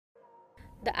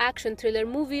The action thriller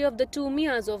movie of the two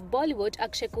Mias of Bollywood,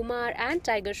 Akshay Kumar and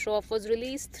Tiger Shroff, was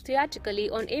released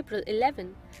theatrically on April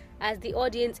 11. As the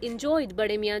audience enjoyed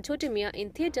Bade Miyan Chote Miyan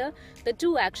in theatre, the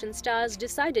two action stars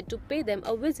decided to pay them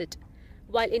a visit.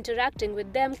 While interacting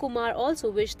with them, Kumar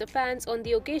also wished the fans on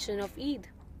the occasion of Eid.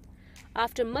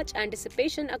 After much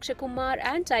anticipation, Akshay Kumar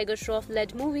and Tiger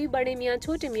Shroff-led movie Bade Miyan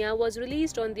Chote Miyan was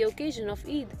released on the occasion of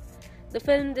Eid. The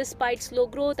film, despite slow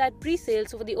growth at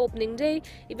pre-sales for the opening day,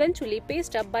 eventually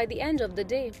paced up by the end of the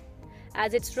day.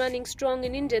 As it's running strong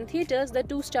in Indian theatres, the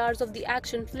two stars of the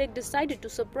action flick decided to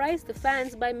surprise the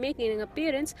fans by making an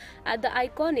appearance at the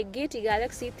iconic Gaiety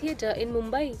Galaxy Theatre in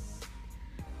Mumbai.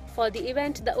 For the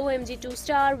event, the OMG2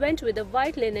 star went with a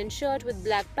white linen shirt with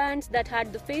black pants that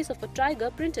had the face of a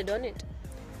tiger printed on it.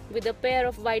 With a pair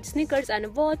of white sneakers and a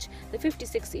watch, the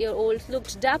 56-year-old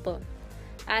looked dapper.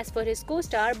 As for his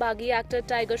co-star, Baghi actor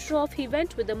Tiger Shroff, he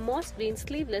went with a moss green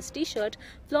sleeveless t-shirt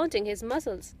flaunting his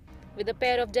muscles. With a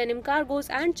pair of denim cargos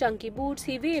and chunky boots,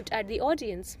 he waved at the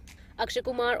audience. Akshay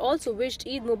Kumar also wished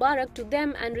Eid Mubarak to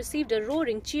them and received a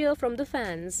roaring cheer from the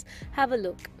fans. Have a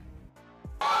look.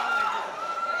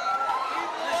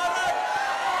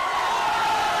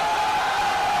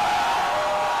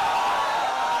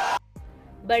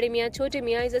 Bade Miyan Chote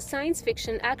Miyan is a science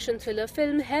fiction action thriller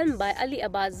film helmed by Ali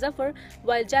Abbas Zafar,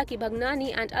 while Jackie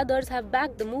Bhagnani and others have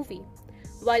backed the movie.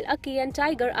 While Aki and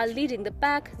Tiger are leading the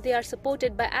pack, they are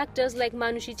supported by actors like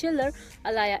Manushi Chillar,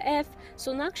 Alaya F,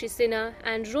 Sonakshi Sinha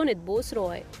and Ronit Bose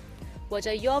Roy. What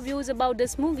are your views about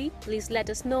this movie? Please let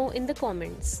us know in the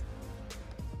comments.